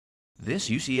This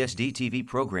UCSD TV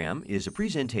program is a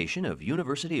presentation of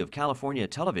University of California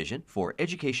Television for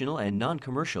educational and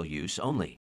non-commercial use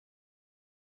only.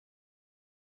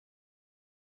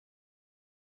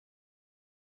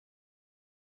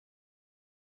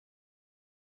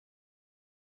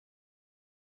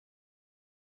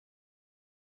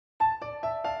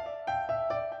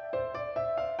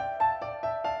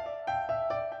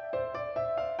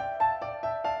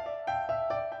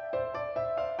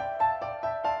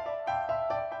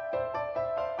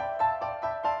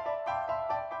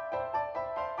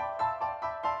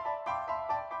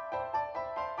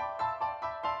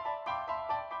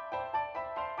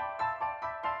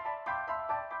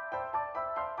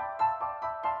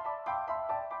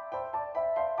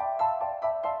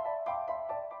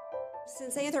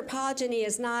 Since anthropogeny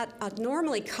is not a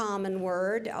normally common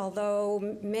word,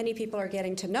 although many people are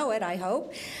getting to know it, I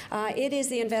hope, it is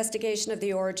the investigation of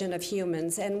the origin of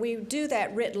humans, and we do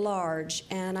that writ large.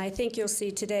 And I think you'll see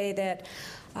today that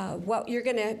what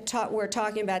we're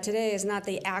talking about today is not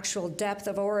the actual depth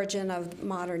of origin of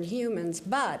modern humans,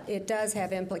 but it does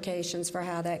have implications for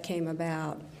how that came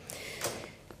about.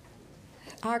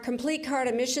 Our complete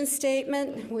CARTA mission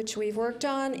statement, which we've worked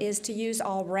on, is to use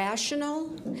all rational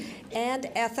and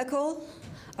ethical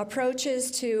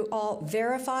approaches to all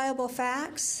verifiable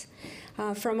facts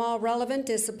from all relevant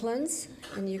disciplines,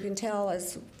 and you can tell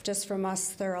as just from us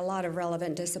there are a lot of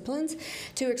relevant disciplines,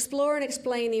 to explore and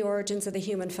explain the origins of the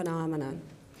human phenomena.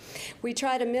 We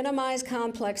try to minimize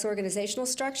complex organizational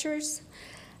structures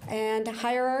and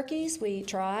hierarchies, we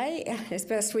try as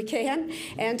best we can,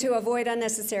 and to avoid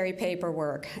unnecessary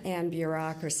paperwork and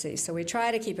bureaucracy. So we try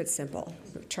to keep it simple.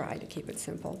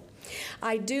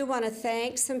 I do want to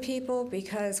thank some people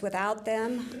because without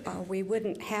them, we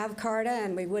wouldn't have CARTA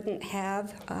and we wouldn't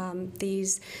have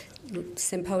these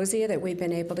symposia that we've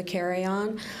been able to carry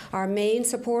on. Our main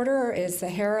supporter is the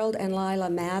Harold and Lila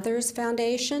Mathers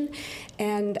Foundation,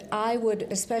 and I would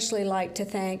especially like to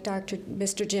thank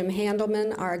Mr. Jim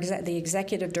Handelman, the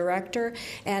executive director,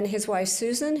 and his wife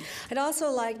Susan. I'd also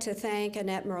like to thank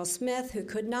Annette Merle-Smith, who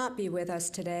could not be with us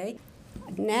today.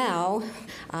 Now,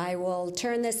 I will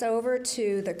turn this over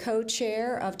to the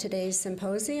co-chair of today's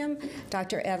symposium,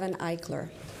 Dr. Evan Eichler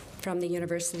from the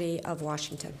University of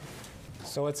Washington.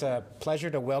 So it's a pleasure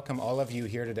to welcome all of you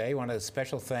here today. I want to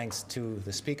special thanks to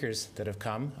the speakers that have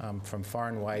come from far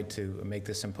and wide to make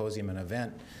this symposium an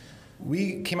event.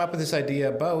 We came up with this idea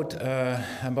about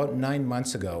 9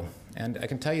 months ago, and I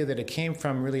can tell you that it came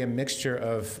from really a mixture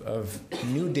of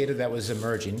new data that was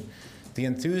emerging, the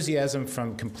enthusiasm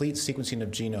from complete sequencing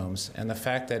of genomes, and the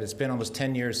fact that it's been almost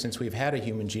 10 years since we've had a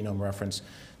human genome reference,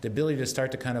 the ability to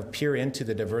start to kind of peer into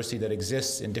the diversity that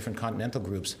exists in different continental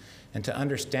groups, and to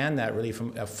understand that really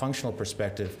from a functional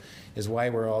perspective is why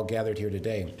we're all gathered here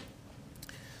today.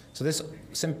 So this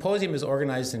symposium is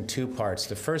organized in two parts.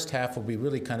 The first half will be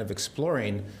really kind of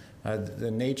exploring the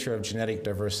nature of genetic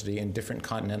diversity in different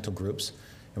continental groups.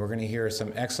 And we're going to hear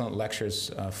some excellent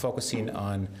lectures focusing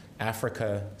on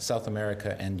Africa, South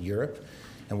America, and Europe,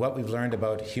 and what we've learned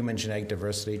about human genetic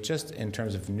diversity just in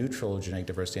terms of neutral genetic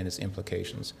diversity and its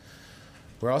implications.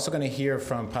 We're also going to hear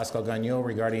from Pascal Gagnon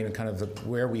regarding kind of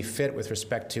where we fit with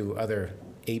respect to other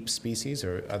ape species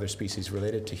or other species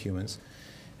related to humans.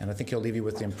 And I think he'll leave you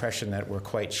with the impression that we're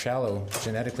quite shallow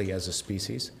genetically as a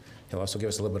species. He'll also give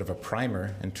us a little bit of a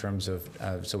primer in terms of,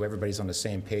 so everybody's on the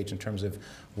same page in terms of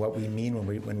what we mean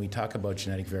when we talk about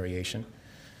genetic variation.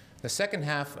 The second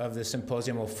half of the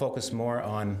symposium will focus more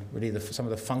on really some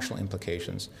of the functional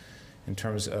implications in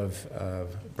terms of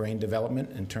brain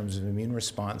development, in terms of immune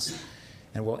response,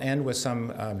 and we'll end with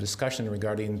some discussion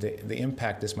regarding the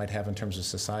impact this might have in terms of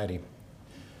society.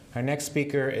 Our next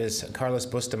speaker is Carlos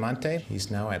Bustamante. He's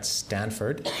now at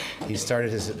Stanford. He started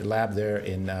his lab there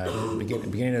in the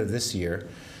beginning of this year.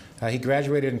 He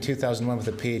graduated in 2001 with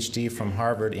a PhD from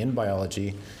Harvard in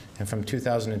biology, and from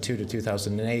 2002 to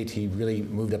 2008, he really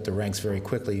moved up the ranks very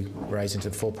quickly, rising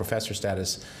to full professor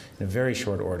status in a very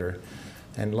short order,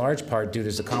 in large part due to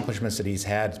his accomplishments that he's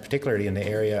had, particularly in the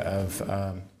area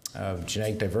of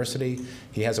genetic diversity.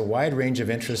 He has a wide range of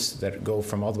interests that go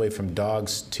from all the way from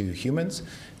dogs to humans.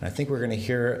 And I think we're going to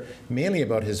hear mainly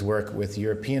about his work with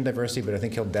European diversity, but I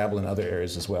think he'll dabble in other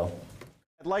areas as well.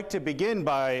 I'd like to begin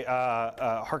by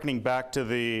hearkening back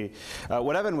to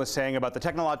what Evan was saying about the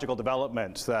technological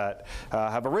developments that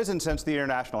have arisen since the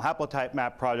International Haplotype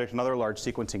Map Project and other large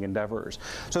sequencing endeavors.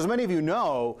 So as many of you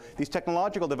know, these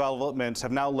technological developments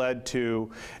have now led to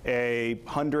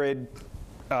 100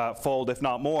 fold, if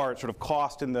not more, sort of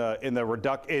cost in the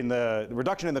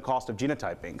reduction in the cost of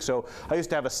genotyping. So I used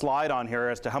to have a slide on here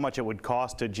as to how much it would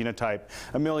cost to genotype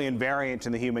 1 million variants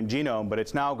in the human genome, but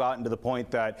it's now gotten to the point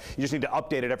that you just need to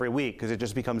update it every week because it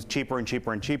just becomes cheaper and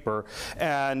cheaper and cheaper.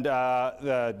 And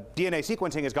the DNA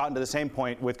sequencing has gotten to the same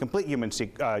point with complete human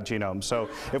genomes. So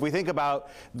if we think about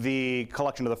the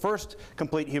collection of the first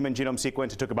complete human genome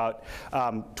sequence, it took about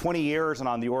 20 years and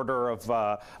on the order of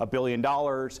 $1 billion.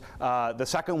 The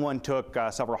second one took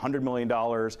several $100 million.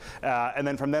 And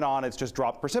then from then on, it's just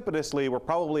dropped precipitously. We're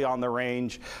probably on the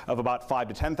range of about $5,000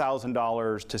 to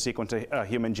 $10,000 to sequence a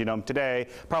human genome today.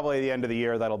 Probably at the end of the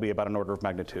year, that'll be about an order of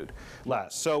magnitude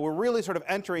less. So we're really sort of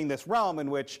entering this realm in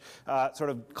which sort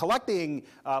of collecting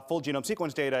full genome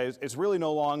sequence data is really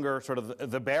no longer sort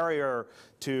of the barrier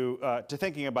to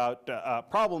thinking about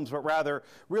problems, but rather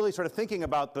really sort of thinking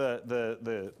about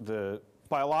the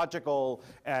biological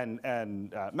and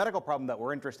medical problem that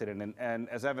we're interested in. And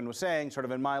as Evan was saying, sort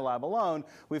of in my lab alone,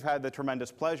 we've had the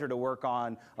tremendous pleasure to work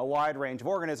on a wide range of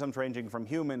organisms ranging from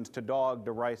humans to dog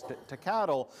to rice to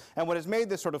cattle. And what has made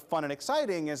this sort of fun and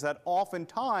exciting is that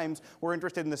oftentimes we're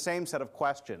interested in the same set of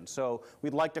questions. So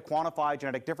we'd like to quantify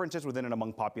genetic differences within and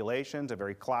among populations, a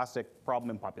very classic problem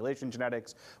in population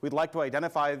genetics. We'd like to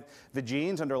identify the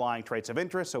genes underlying traits of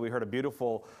interest. So we heard a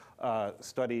beautiful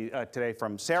study today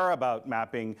from Sarah about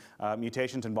mapping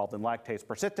mutations involved in lactase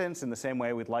persistence. In the same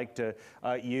way, we'd like to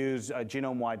use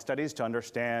genome-wide studies to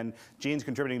understand genes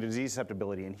contributing to disease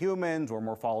susceptibility in humans, or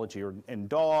morphology in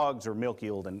dogs, or milk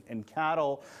yield in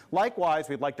cattle. Likewise,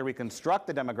 we'd like to reconstruct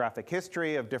the demographic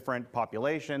history of different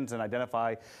populations and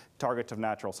identify targets of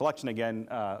natural selection, again,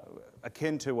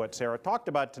 akin to what Sarah talked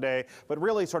about today, but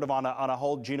really sort of on a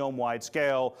whole genome-wide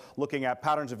scale, looking at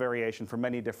patterns of variation for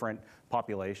many different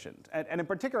populations. And in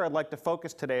particular, I'd like to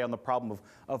focus today on the problem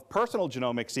of personal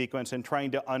genomic sequence and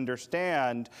trying to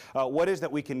understand what is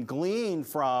that we can glean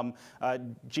from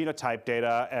genotype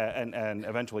data and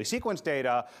eventually sequence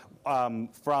data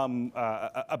from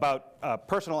about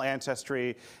personal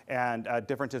ancestry and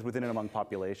differences within and among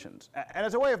populations. And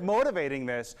as a way of motivating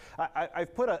this,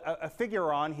 I've put a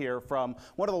figure on here from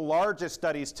one of the largest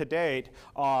studies to date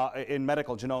in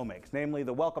medical genomics, namely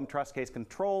the Wellcome Trust Case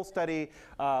Control Study,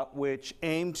 which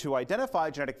aimed to identify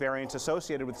genetic variants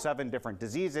associated with 7 different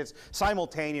diseases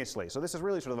simultaneously. So this is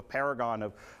really sort of a paragon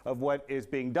of what is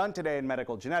being done today in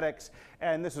medical genetics.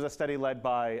 And this was a study led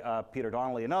by Peter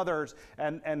Donnelly and others.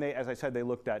 And they, as I said, they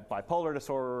looked at bipolar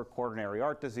disorder, coronary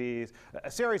heart disease,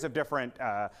 a series of different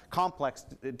complex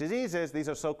diseases. These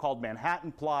are so-called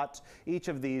Manhattan plots. Each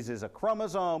of these is a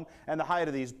chromosome, and the height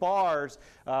of these bars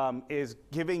is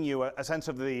giving you a sense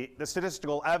of the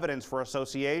statistical evidence for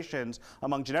associations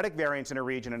among genetic variants in a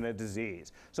region and a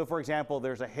disease. So for example,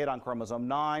 there's a hit on chromosome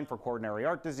 9 for coronary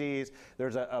heart disease.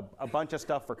 There's a bunch of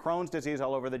stuff for Crohn's disease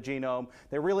all over the genome.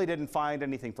 They really didn't find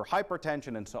anything for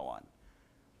hypertension and so on.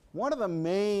 One of the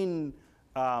main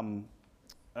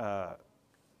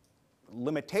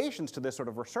limitations to this sort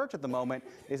of research at the moment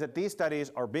is that these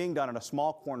studies are being done in a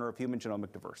small corner of human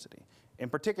genomic diversity. In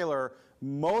particular,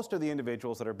 most of the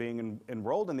individuals that are being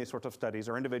enrolled in these sorts of studies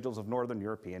are individuals of Northern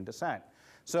European descent.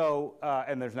 So,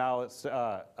 and there's now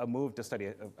a move to study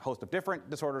a host of different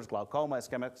disorders, glaucoma,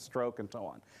 ischemic stroke, and so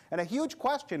on. And a huge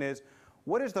question is,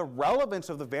 what is the relevance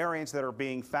of the variants that are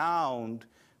being found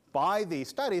by these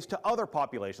studies to other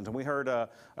populations? And we heard,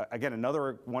 again,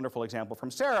 another wonderful example from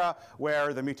Sarah,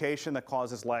 where the mutation that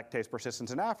causes lactase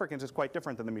persistence in Africans is quite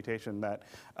different than the mutation that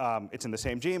it's in the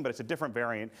same gene, but it's a different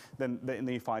variant than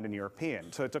you find in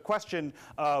European. So it's a question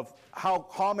of how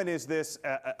common is this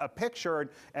a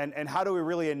picture, and how do we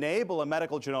really enable a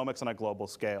medical genomics on a global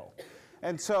scale?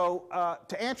 And so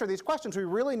to answer these questions, we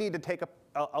really need to take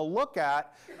a look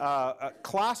at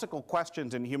classical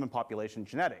questions in human population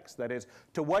genetics. That is,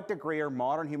 to what degree are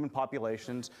modern human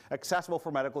populations accessible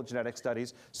for medical genetic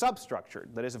studies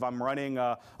substructured? That is, if I'm running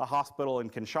a hospital in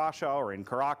Kinshasa or in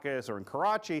Caracas or in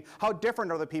Karachi, how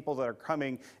different are the people that are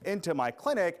coming into my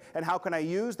clinic, and how can I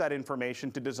use that information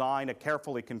to design a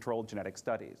carefully controlled genetic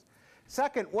studies?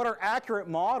 Second, what are accurate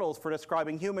models for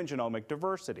describing human genomic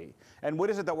diversity? And what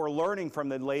is it that we're learning from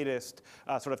the latest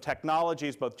sort of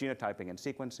technologies, both genotyping and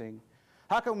sequencing?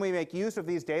 How can we make use of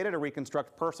these data to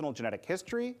reconstruct personal genetic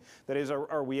history? That is,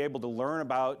 are we able to learn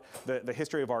about the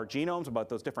history of our genomes, about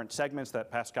those different segments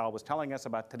that Pascal was telling us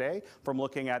about today from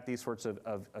looking at these sorts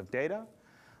of data?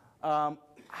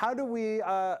 how do we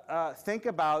think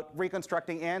about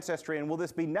reconstructing ancestry, and will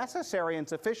this be necessary and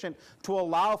sufficient to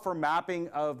allow for mapping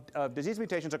of disease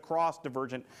mutations across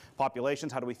divergent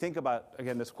populations? How do we think about,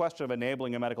 again, this question of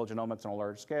enabling a medical genomics on a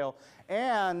large scale?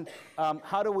 And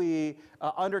how do we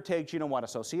undertake genome-wide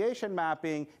association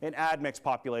mapping in admixed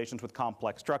populations with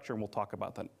complex structure? And we'll talk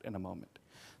about that in a moment.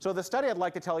 So the study I'd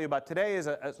like to tell you about today is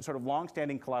a sort of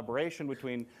long-standing collaboration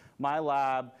between my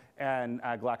lab and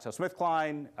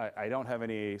GlaxoSmithKline. I don't have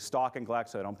any stock in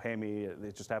Glaxo, they don't pay me.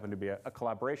 It just happened to be a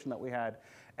collaboration that we had.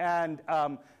 And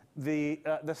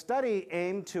the study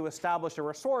aimed to establish a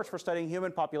resource for studying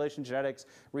human population genetics,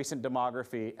 recent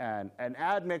demography, and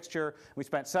admixture. We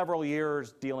spent several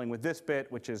years dealing with this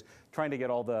bit, which is trying to get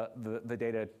all the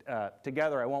data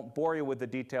together. I won't bore you with the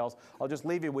details. I'll just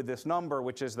leave you with this number,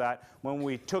 which is that when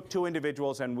we took two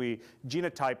individuals and we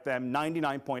genotyped them,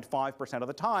 99.5% of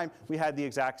the time, we had the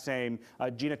exact same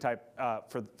genotype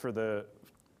for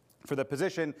the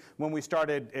position. When we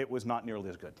started, it was not nearly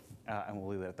as good, and we'll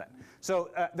leave it at that. So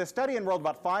the study enrolled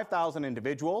about 5,000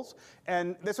 individuals,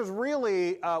 and this was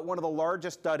really one of the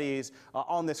largest studies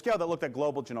on this scale that looked at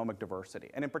global genomic diversity.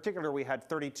 And in particular, we had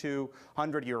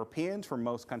 3,200 Europeans from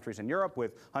most countries in Europe,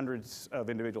 with hundreds of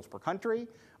individuals per country,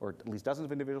 or at least dozens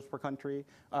of individuals per country.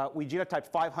 We genotyped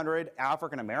 500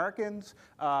 African Americans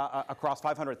across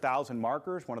 500,000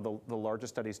 markers, one of the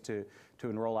largest studies to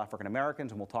enroll African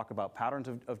Americans, and we'll talk about patterns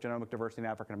of genomic diversity in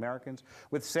African Americans.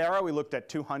 With Sarah, we looked at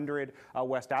 200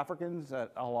 West Africans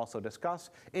that I'll also discuss,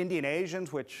 Indian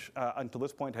Asians, which until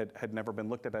this point had never been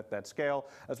looked at that scale,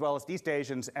 as well as East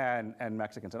Asians and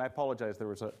Mexicans. And I apologize, there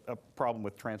was a problem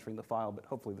with transferring the file, but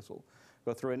hopefully this will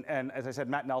go through. And as I said,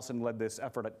 Matt Nelson led this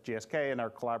effort at GSK, and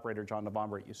our collaborator John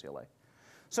November at UCLA.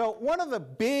 So one of the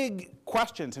big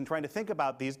questions in trying to think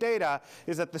about these data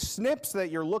is that the SNPs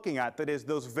that you're looking at, that is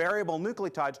those variable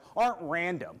nucleotides, aren't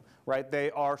random, right?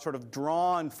 They are sort of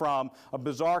drawn from a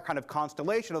bizarre kind of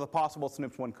constellation of the possible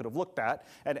SNPs one could have looked at,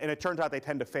 and it turns out they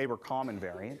tend to favor common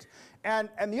variants. And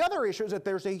the other issue is that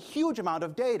there's a huge amount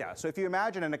of data. So if you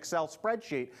imagine an Excel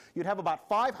spreadsheet, you'd have about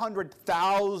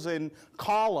 500,000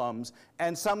 columns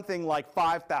and something like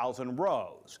 5,000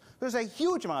 rows. There's a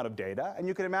huge amount of data, and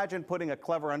you can imagine putting a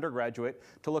clever undergraduate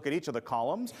to look at each of the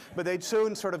columns, but they'd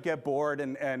soon sort of get bored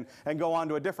and go on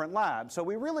to a different lab. So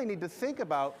we really need to think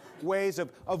about ways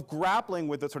of grappling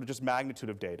with the sort of just magnitude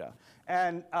of data.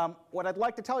 And what I'd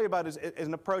like to tell you about is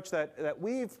an approach that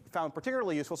we've found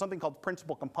particularly useful, something called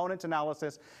principal components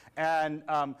analysis. And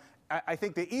I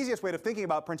think the easiest way of thinking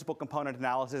about principal component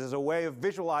analysis is a way of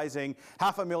visualizing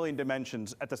 500,000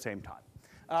 dimensions at the same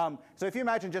time. So if you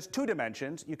imagine just 2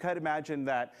 dimensions, you could imagine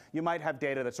that you might have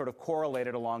data that's sort of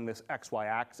correlated along this XY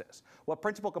axis. What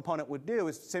principal component would do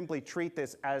is simply treat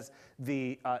this as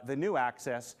the new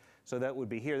axis. So that would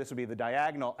be here, this would be the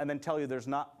diagonal, and then tell you there's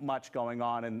not much going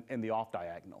on in the off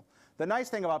diagonal. The nice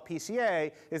thing about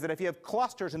PCA is that if you have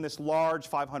clusters in this large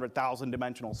 500,000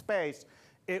 dimensional space,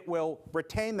 it will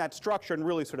retain that structure and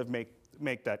really sort of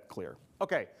make that clear.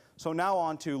 Okay, so now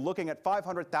on to looking at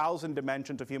 500,000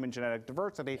 dimensions of human genetic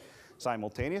diversity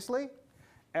simultaneously.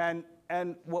 And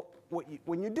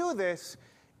when you do this,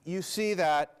 you see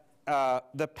that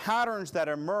the patterns that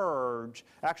emerge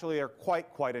actually are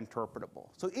quite interpretable.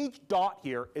 So each dot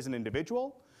here is an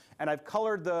individual, and I've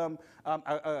colored them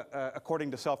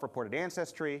according to self-reported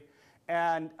ancestry.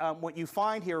 And what you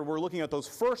find here, we're looking at those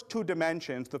first 2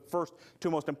 dimensions, the first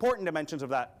 2 most important dimensions of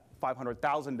that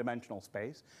 500,000 dimensional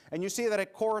space. And you see that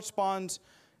it corresponds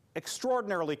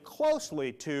extraordinarily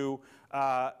closely to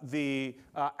the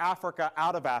Africa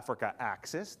out of Africa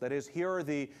axis. That is, here are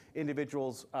the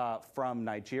individuals from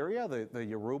Nigeria, the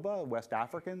Yoruba, West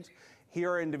Africans.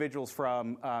 Here are individuals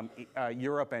from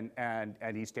Europe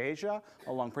and East Asia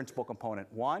along principal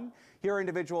component 1. Here are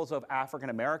individuals of African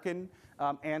American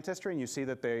ancestry, and you see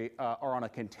that they are on a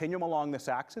continuum along this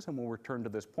axis, and we'll return to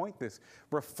this point. This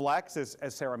reflects,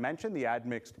 as Sarah mentioned, the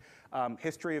admixed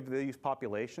history of these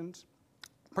populations.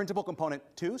 Principal component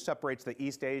 2 separates the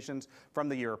East Asians from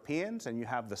the Europeans, and you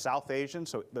have the South Asians,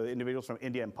 so the individuals from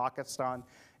India and Pakistan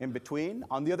in between.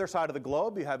 On the other side of the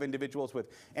globe, you have individuals with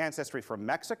ancestry from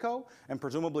Mexico, and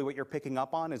presumably what you're picking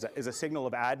up on is a signal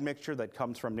of admixture that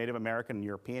comes from Native American and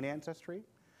European ancestry.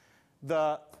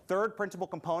 The third principal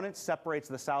component separates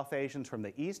the South Asians from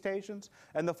the East Asians.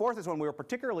 And the fourth is one we were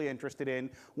particularly interested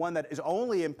in, one that is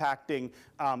only impacting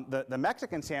the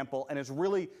Mexican sample and is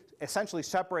really essentially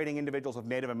separating individuals of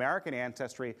Native American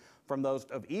ancestry from those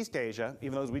of East Asia,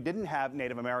 even though we didn't have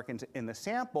Native Americans in the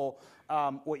sample.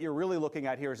 What you're really looking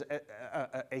at here is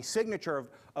a signature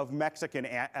of Mexican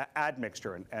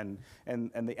admixture and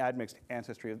the admixed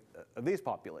ancestry of these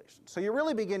populations. So you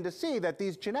really begin to see that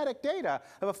these genetic data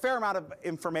have a fair amount of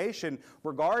information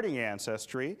regarding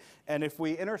ancestry. And if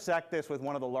we intersect this with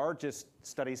one of the largest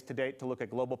studies to date to look at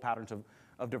global patterns of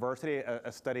diversity,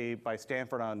 a study by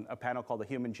Stanford on a panel called the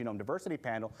Human Genome Diversity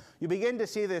Panel, you begin to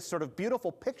see this sort of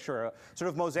beautiful picture, a sort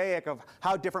of mosaic of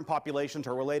how different populations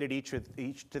are related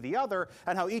each to the other,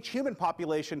 and how each human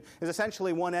population is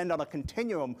essentially one end on a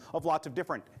continuum of lots of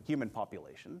different human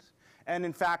populations. And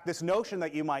in fact, this notion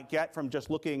that you might get from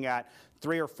just looking at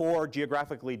 3 or 4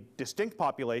 geographically distinct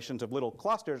populations of little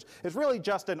clusters is really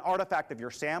just an artifact of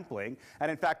your sampling. And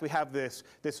in fact, we have this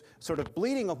sort of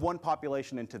bleeding of one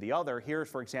population into the other. Here's,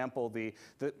 for example, the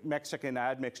Mexican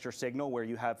admixture signal, where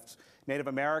you have Native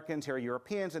Americans, here are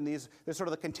Europeans, and this sort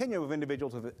of the continuum of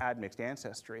individuals with admixed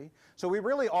ancestry. So we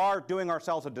really are doing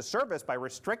ourselves a disservice by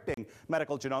restricting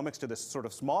medical genomics to this sort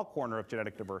of small corner of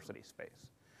genetic diversity space.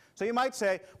 So you might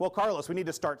say, well, Carlos, we need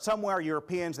to start somewhere.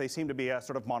 Europeans, they seem to be a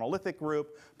sort of monolithic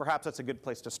group. Perhaps that's a good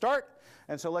place to start.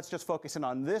 And so let's just focus in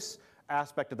on this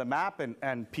aspect of the map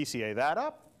and PCA that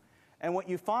up. And what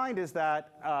you find is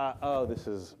that, oh, this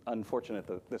is unfortunate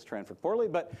that this transferred poorly,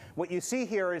 but what you see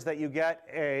here is that you get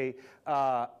a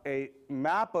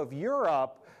map of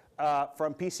Europe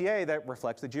from PCA that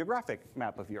reflects the geographic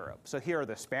map of Europe. So here are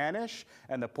the Spanish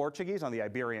and the Portuguese on the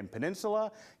Iberian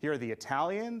Peninsula. Here are the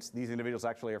Italians. These individuals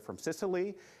actually are from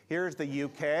Sicily. Here's the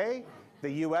UK,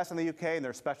 the US and the UK and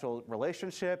their special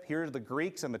relationship. Here's the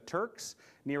Greeks and the Turks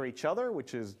near each other,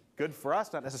 which is good for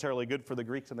us, not necessarily good for the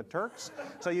Greeks and the Turks.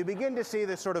 So you begin to see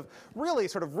this sort of really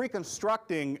sort of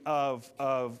reconstructing of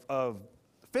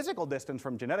physical distance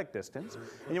from genetic distance.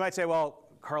 And you might say, well,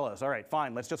 Carlos, all right,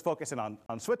 fine, let's just focus in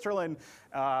on Switzerland.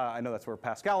 I know that's where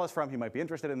Pascal is from. He might be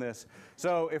interested in this.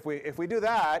 So if we do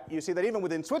that, you see that even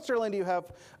within Switzerland, you have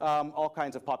all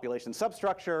kinds of population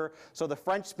substructure. So the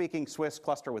French-speaking Swiss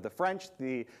cluster with the French,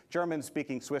 the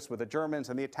German-speaking Swiss with the Germans,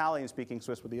 and the Italian-speaking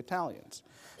Swiss with the Italians.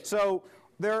 So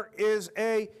there is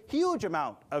a huge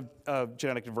amount of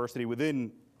genetic diversity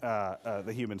within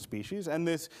the human species, and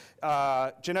this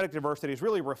genetic diversity is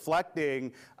really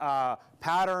reflecting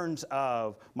patterns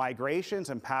of migrations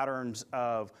and patterns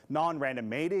of non-random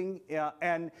mating,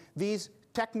 and these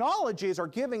technologies are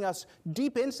giving us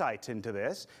deep insights into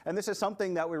this, and this is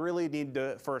something that we really need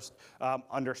to first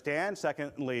understand,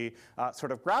 secondly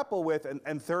sort of grapple with,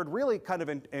 and third really kind of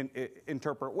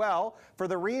interpret well, for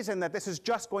the reason that this is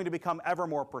just going to become ever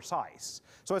more precise.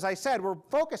 So as I said, we're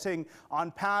focusing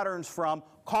on patterns from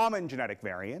common genetic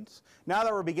variants. Now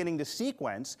that we're beginning to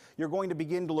sequence, you're going to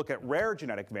begin to look at rare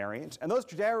genetic variants, and those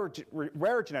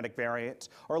rare genetic variants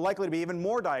are likely to be even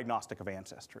more diagnostic of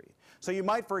ancestry. So you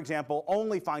might, for example,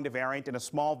 only find a variant in a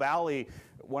small valley,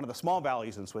 one of the small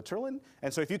valleys in Switzerland,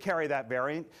 and so if you carry that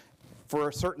variant for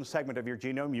a certain segment of your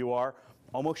genome, you are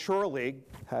almost surely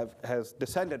has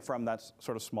descended from that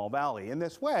sort of small valley. In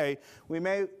this way, we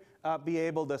may be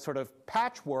able to sort of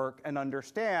patchwork and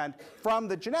understand from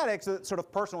the genetics, the sort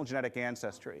of personal genetic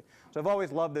ancestry. So I've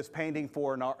always loved this painting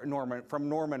from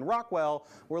Norman Rockwell,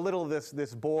 where little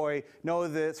this boy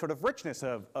knows the sort of richness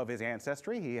of his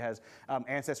ancestry. He has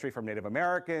ancestry from Native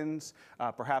Americans,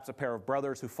 perhaps a pair of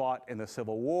brothers who fought in the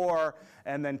Civil War,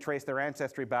 and then trace their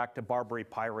ancestry back to Barbary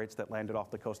pirates that landed off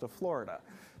the coast of Florida.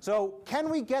 So can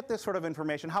we get this sort of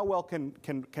information? How well can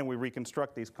we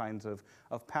reconstruct these kinds of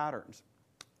patterns?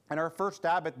 And our first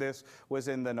stab at this was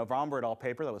in the November et al.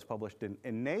 Paper that was published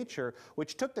in Nature,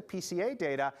 which took the PCA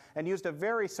data and used a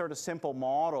very sort of simple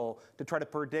model to try to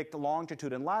predict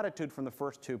longitude and latitude from the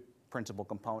first 2 principal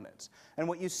components. And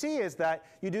what you see is that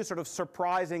you do sort of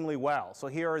surprisingly well. So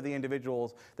here are the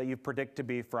individuals that you predict to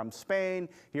be from Spain.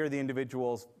 Here are the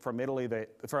individuals from Italy,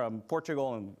 from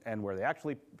Portugal, and where they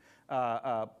actually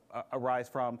arise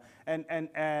from. And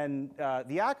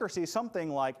the accuracy is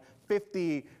something like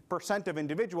 50% of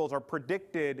individuals are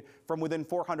predicted from within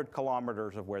 400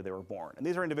 kilometers of where they were born. And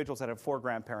these are individuals that have 4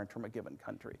 grandparents from a given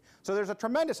country. So there's a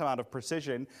tremendous amount of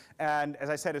precision. And as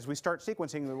I said, as we start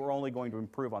sequencing, we're only going to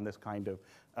improve on this kind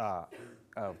of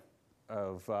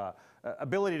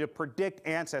ability to predict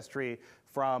ancestry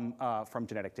from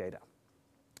genetic data.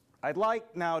 I'd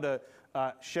like now to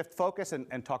shift focus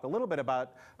and talk a little bit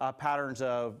about patterns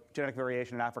of genetic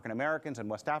variation in African Americans and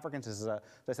West Africans. This is, as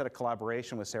I said, a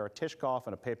collaboration with Sarah Tishkoff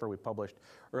and a paper we published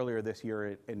earlier this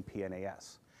year in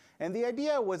PNAS. And the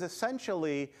idea was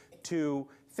essentially to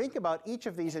think about each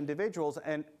of these individuals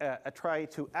and try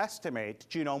to estimate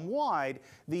genome-wide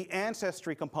the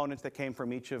ancestry components that came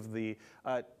from each of the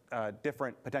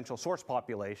different potential source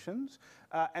populations.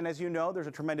 And as you know, there's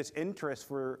a tremendous interest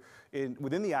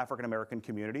within the African American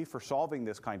community for solving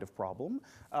this kind of problem.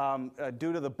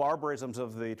 Due to the barbarisms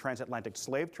of the transatlantic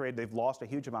slave trade, they've lost a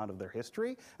huge amount of their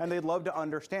history, and they'd love to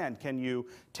understand, can you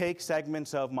take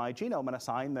segments of my genome and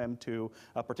assign them to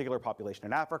a particular population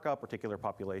in Africa, a particular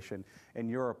population in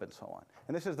Europe, and so on.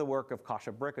 And this is the work of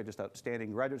Kasia Bricca, just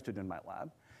outstanding graduate student in my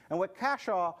lab. And what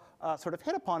Kasia sort of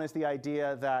hit upon is the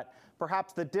idea that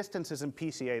perhaps the distances in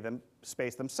PCA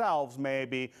space themselves may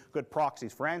be good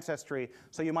proxies for ancestry.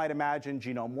 So you might imagine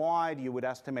genome-wide, you would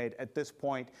estimate at this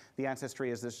point the ancestry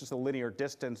is just a linear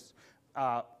distance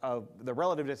of the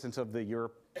relative distance of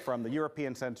from the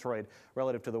European centroid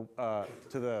relative to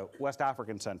the West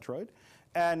African centroid.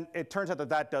 And it turns out that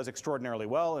that does extraordinarily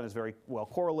well and is very well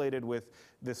correlated with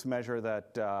this measure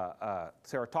that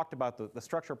Sarah talked about, the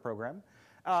structure program.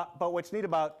 But what's neat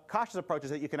about Kasia's approach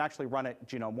is that you can actually run it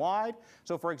genome-wide.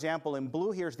 So for example, in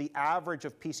blue here's the average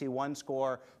of PC1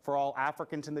 score for all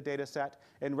Africans in the data set.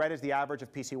 In red is the average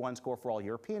of PC1 score for all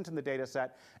Europeans in the data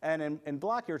set. And in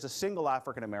black here's a single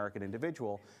African American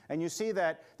individual. And you see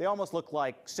that they almost look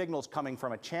like signals coming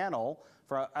from a channel.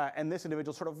 And this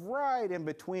individual sort of right in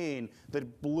between the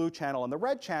blue channel and the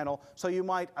red channel. So you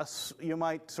might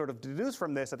sort of deduce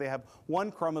from this that they have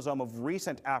one chromosome of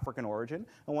recent African origin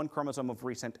and one chromosome of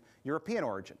recent European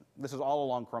origin. This is all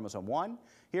along chromosome 1.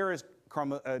 Here is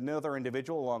another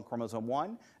individual along chromosome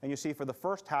 1. And you see for the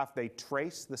first half they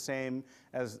trace the same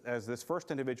as this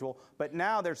first individual. But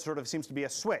now there sort of seems to be a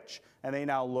switch. And they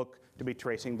now look to be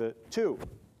tracing the two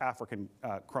African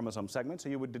chromosome segment. So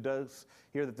you would deduce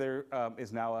here that there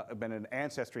is now been an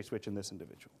ancestry switch in this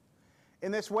individual.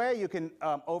 In this way, you can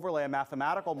overlay a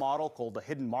mathematical model called the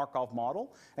hidden Markov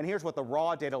model. And here's what the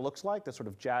raw data looks like, the sort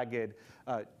of jagged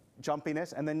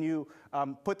jumpiness. And then you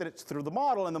put that it's through the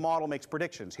model, and the model makes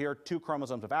predictions. Here are two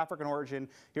chromosomes of African origin.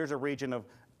 Here's a region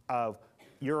of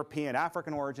European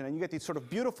African origin, and you get these sort of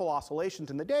beautiful oscillations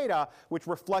in the data which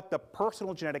reflect the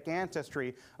personal genetic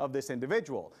ancestry of this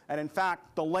individual. And in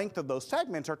fact, the length of those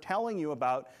segments are telling you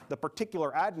about the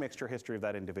particular admixture history of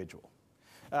that individual.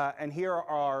 And here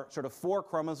are sort of four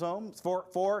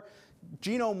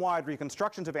genome-wide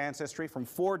reconstructions of ancestry from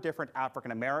 4 different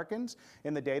African Americans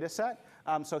in the data set.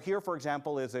 So here, for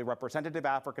example, is a representative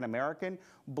African American.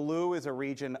 Blue is a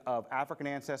region of African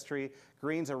ancestry.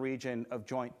 Green's a region of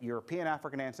joint European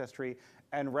African ancestry.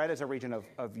 And red is a region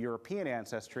of European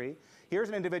ancestry. Here's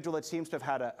an individual that seems to have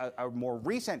had a more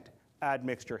recent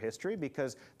admixture history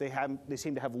because they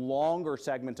seem to have longer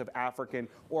segments of African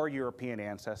or European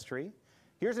ancestry.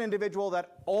 Here's an individual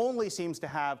that only seems to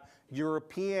have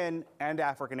European and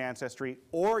African ancestry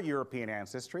or European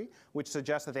ancestry, which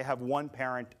suggests that they have one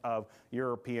parent of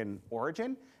European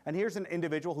origin. And here's an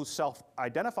individual who's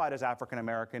self-identified as African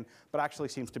American, but actually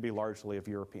seems to be largely of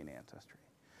European ancestry.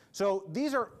 So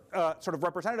these are sort of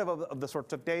representative of the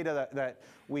sorts of data that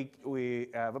we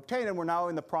have obtained, and we're now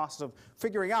in the process of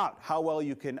figuring out how well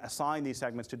you can assign these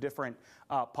segments to different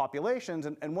populations.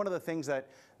 And one of the things that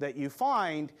you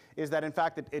find is that, in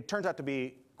fact, it turns out to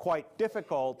be quite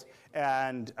difficult,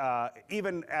 and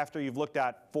even after you've looked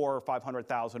at 400,000 or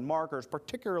 500,000 markers,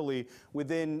 particularly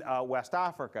within West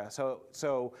Africa.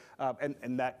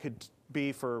 And that could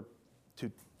be for two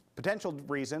potential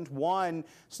reasons. One,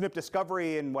 SNP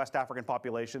discovery in West African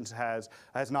populations has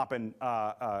not been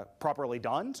properly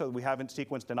done, so we haven't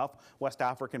sequenced enough West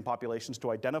African populations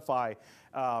to identify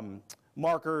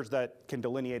markers that can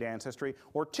delineate ancestry.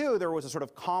 Or two, there was a sort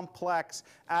of complex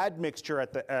admixture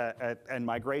and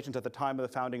migrations at the time of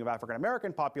the founding of African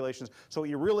American populations. So what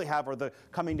you really have are the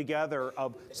coming together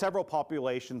of several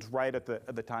populations right at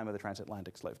the time of the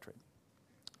transatlantic slave trade.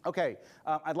 Okay,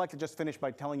 I'd like to just finish by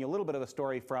telling you a little bit of a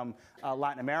story from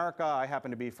Latin America. I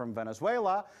happen to be from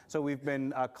Venezuela, so we've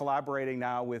been collaborating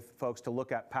now with folks to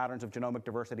look at patterns of genomic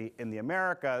diversity in the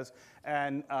Americas.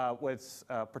 And what's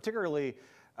particularly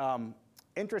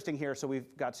interesting here, so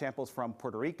we've got samples from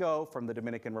Puerto Rico, from the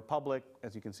Dominican Republic.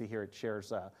 As you can see here, it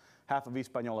shares half of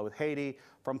Hispaniola with Haiti,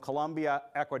 from Colombia,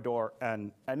 Ecuador,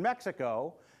 and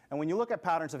Mexico. And when you look at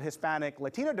patterns of Hispanic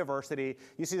Latino diversity,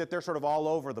 you see that they're sort of all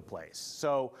over the place.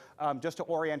 So just to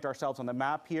orient ourselves on the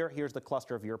map here, here's the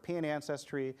cluster of European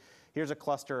ancestry. Here's a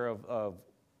cluster of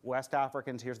West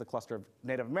Africans. Here's the cluster of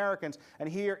Native Americans. And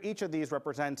here, each of these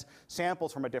represents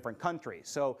samples from a different country.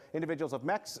 So individuals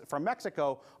from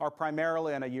Mexico are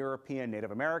primarily on a European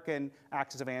Native American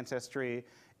axis of ancestry.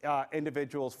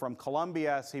 individuals from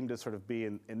Colombia seem to sort of be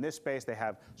in this space. They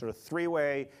have sort of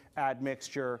three-way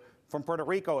admixture. From Puerto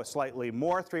Rico, a slightly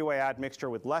more three-way admixture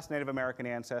with less Native American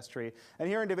ancestry. And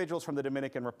here individuals from the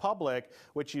Dominican Republic,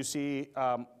 which you see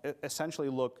essentially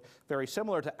look very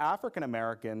similar to African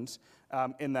Americans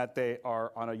in that they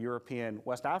are on a European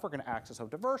West African axis of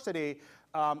diversity,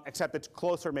 except it's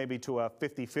closer maybe to a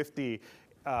 50-50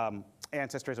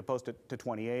 ancestry as opposed to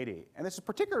 2080. And this is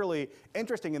particularly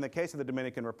interesting in the case of the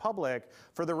Dominican Republic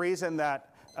for the reason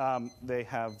that they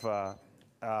have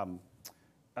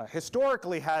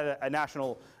historically had a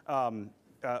national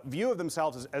view of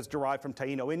themselves as derived from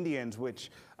Taino Indians, which,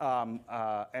 and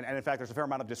in fact, there's a fair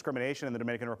amount of discrimination in the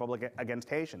Dominican Republic against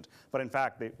Haitians. But in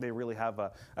fact, they really have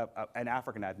an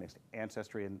African admixed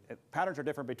ancestry, and patterns are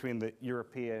different between the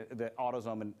European, the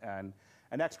autosome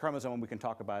and X chromosome, and we can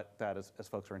talk about that as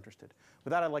folks are interested.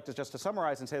 With that, I'd like just to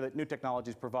summarize and say that new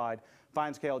technologies provide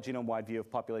fine-scale, genome-wide view of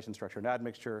population structure and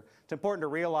admixture. It's important to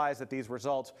realize that these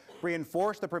results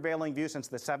reinforce the prevailing view since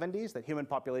the 70s that human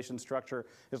population structure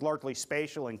is largely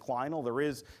spatial and clinal. There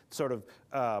is sort of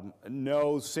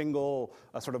no single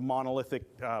sort of monolithic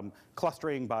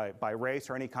clustering by race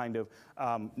or any kind of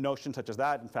notion such as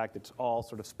that. In fact, it's all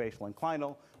sort of spatial and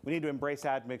clinal. We need to embrace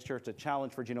admixture. It's a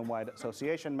challenge for genome-wide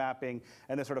association mapping,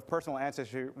 and this sort of personal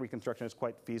ancestry reconstruction is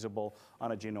quite feasible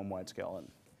on a genome-wide scale. And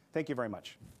thank you very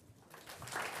much.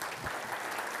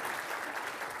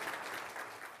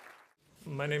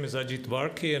 My name is Ajit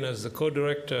Varki, and as the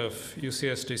co-director of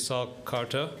UCSD Salk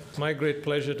CARTA, it's my great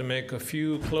pleasure to make a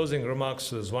few closing remarks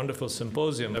to this wonderful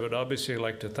symposium. I would obviously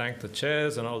like to thank the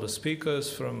chairs and all the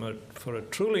speakers for a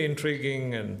truly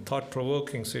intriguing and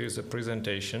thought-provoking series of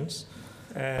presentations.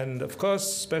 And of course,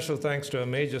 special thanks to our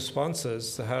major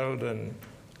sponsors, the Harold and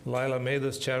Lila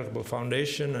Mathers Charitable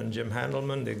Foundation, and Jim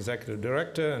Handelman, the executive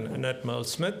director, and Annette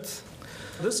Merle-Smith.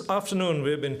 This afternoon,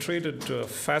 we've been treated to a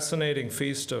fascinating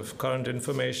feast of current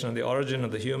information on the origin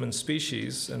of the human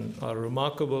species and our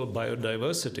remarkable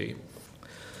biodiversity.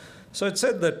 So it's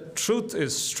said that truth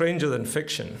is stranger than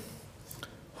fiction.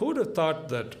 Who would have thought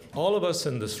that all of us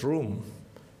in this room,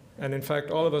 and in fact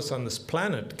all of us on this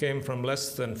planet, came from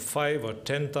less than 5,000 or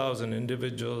 10,000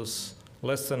 individuals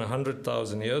less than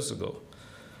 100,000 years ago?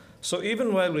 So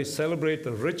even while we celebrate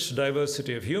the rich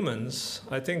diversity of humans,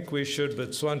 I think we should, with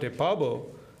Svante Pääbo,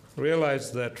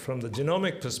 realize that from the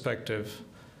genomic perspective,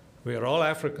 we are all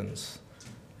Africans,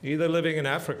 either living in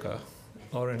Africa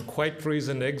or in quite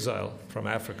recent exile from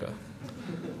Africa.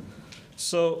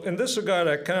 So in this regard,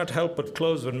 I cannot help but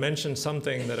close and mention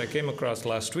something that I came across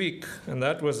last week, and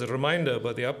that was a reminder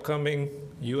about the upcoming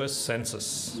US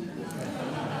Census.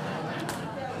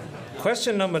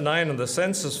 Question number 9 on the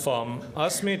census form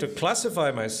asked me to classify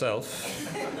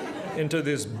myself into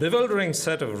this bewildering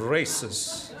set of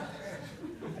races.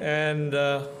 And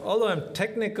although I'm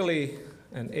technically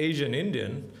an Asian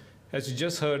Indian, as you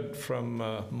just heard from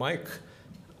Mike,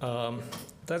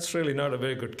 that's really not a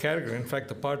very good category. In fact,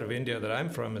 the part of India that I'm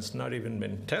from has not even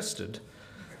been tested.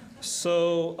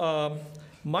 So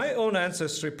my own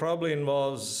ancestry probably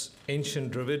involves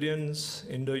ancient Dravidians,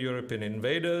 Indo-European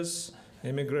invaders,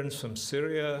 immigrants from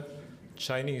Syria,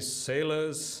 Chinese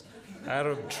sailors,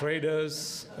 Arab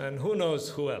traders, and who knows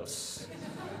who else.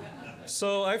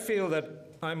 So I feel that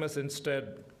I must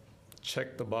instead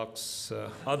check the box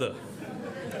other.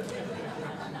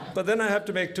 But then I have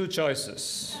to make two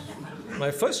choices.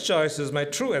 My first choice is my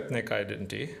true ethnic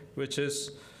identity, which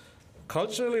is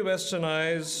culturally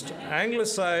westernized,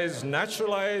 anglicized,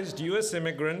 naturalized US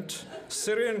immigrant,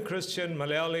 Syrian Christian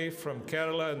Malayali from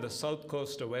Kerala and the south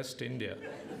coast of West India.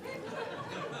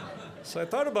 So I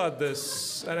thought about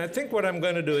this, and I think what I'm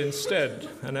going to do instead,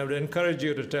 and I would encourage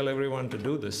you to tell everyone to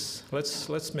do this,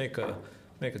 let's make a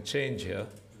change here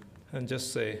and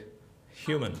just say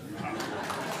human.